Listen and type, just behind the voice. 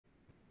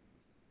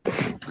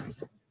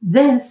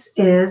This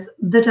is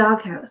The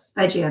Doghouse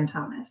by Jan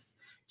Thomas.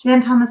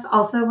 Jan Thomas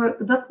also wrote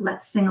the book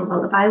Let's Sing a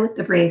Lullaby with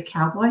the Brave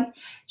Cowboy.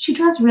 She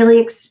draws really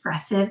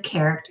expressive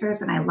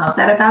characters, and I love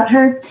that about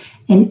her.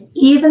 And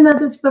even though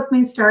this book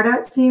may start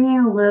out seeming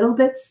a little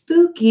bit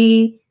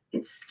spooky,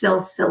 it's still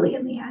silly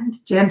in the end.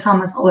 Jan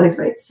Thomas always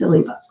writes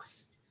silly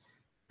books.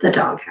 The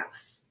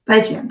Doghouse by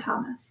Jan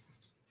Thomas.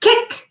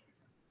 Kick!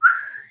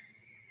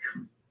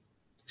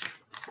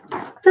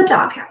 The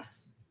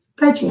Doghouse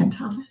by Jan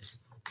Thomas.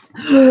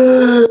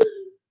 Oh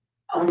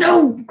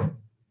no!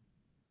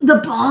 The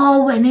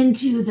ball went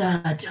into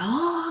the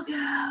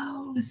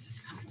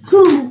doghouse.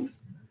 Who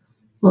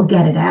will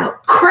get it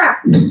out?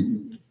 Crack!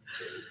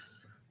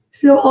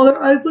 See how all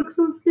their eyes look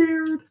so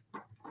scared?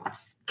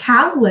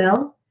 Cow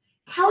will.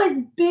 Cow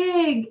is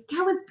big.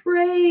 Cow is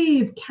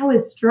brave. Cow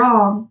is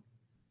strong.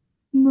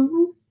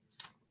 Moo.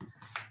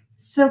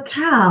 So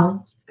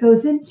cow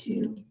goes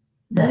into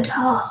the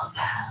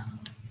doghouse.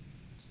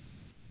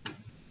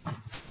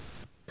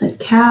 But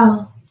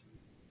cow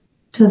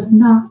does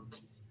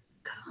not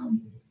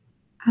come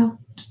out.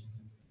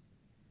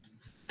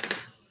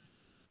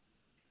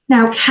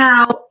 Now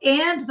cow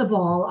and the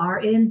ball are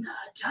in the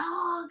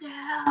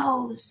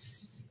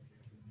doghouse.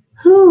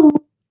 Who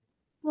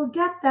will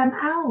get them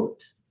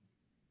out?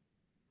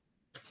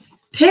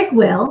 Pig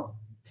will.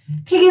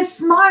 Pig is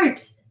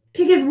smart.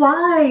 Pig is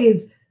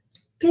wise.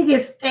 Pig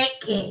is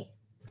stinky.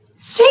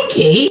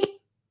 Stinky?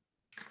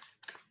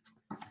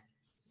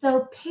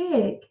 So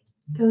pig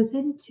goes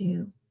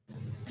into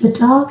the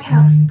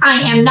doghouse. I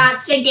am not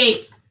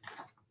stinky.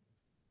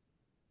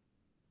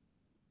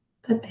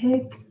 But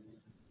pig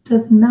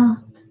does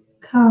not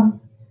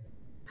come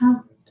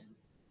out.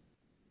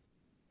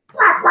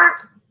 Quack,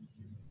 quack.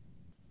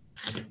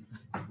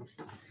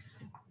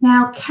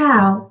 Now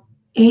cow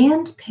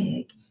and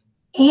pig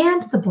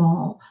and the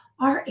ball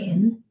are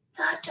in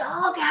the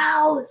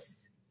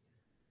doghouse.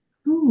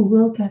 Who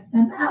will get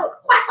them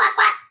out? Quack, quack,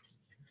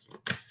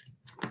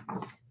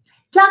 quack.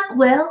 Duck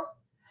will.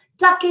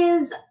 Duck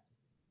is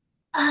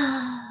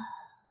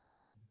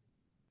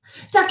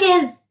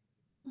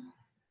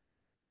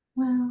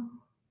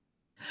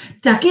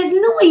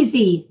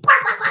noisy.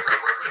 Quack, quack, quack,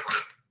 quack,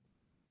 quack,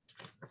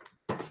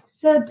 quack.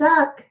 So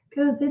duck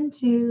goes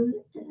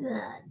into the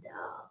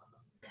doghouse.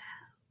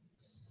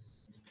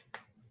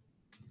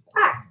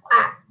 Quack,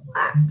 quack,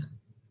 quack.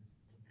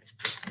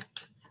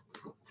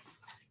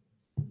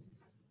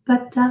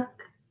 But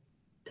duck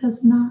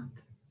does not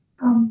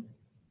come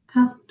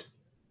out.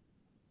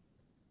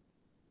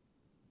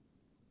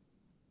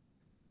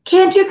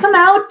 Can't you come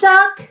out,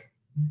 duck?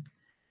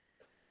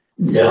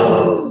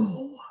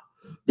 No,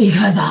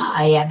 because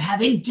I am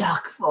having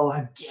duck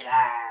for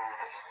dinner.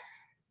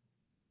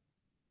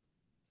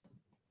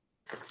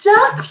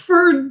 Duck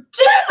for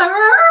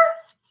dinner?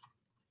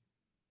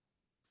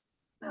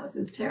 Mouse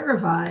is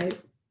terrified.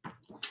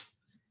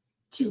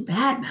 Too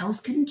bad Mouse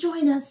couldn't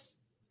join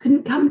us.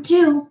 Couldn't come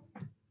too.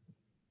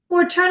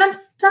 Or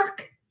Turnip's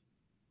duck.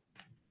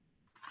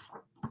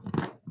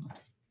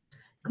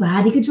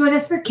 Glad he could join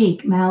us for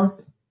cake,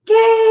 Mouse.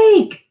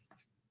 Cake!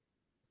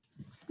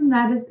 And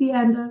that is the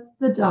end of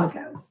The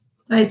Doghouse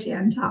by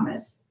Jan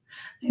Thomas.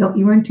 I hope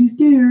you weren't too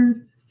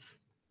scared.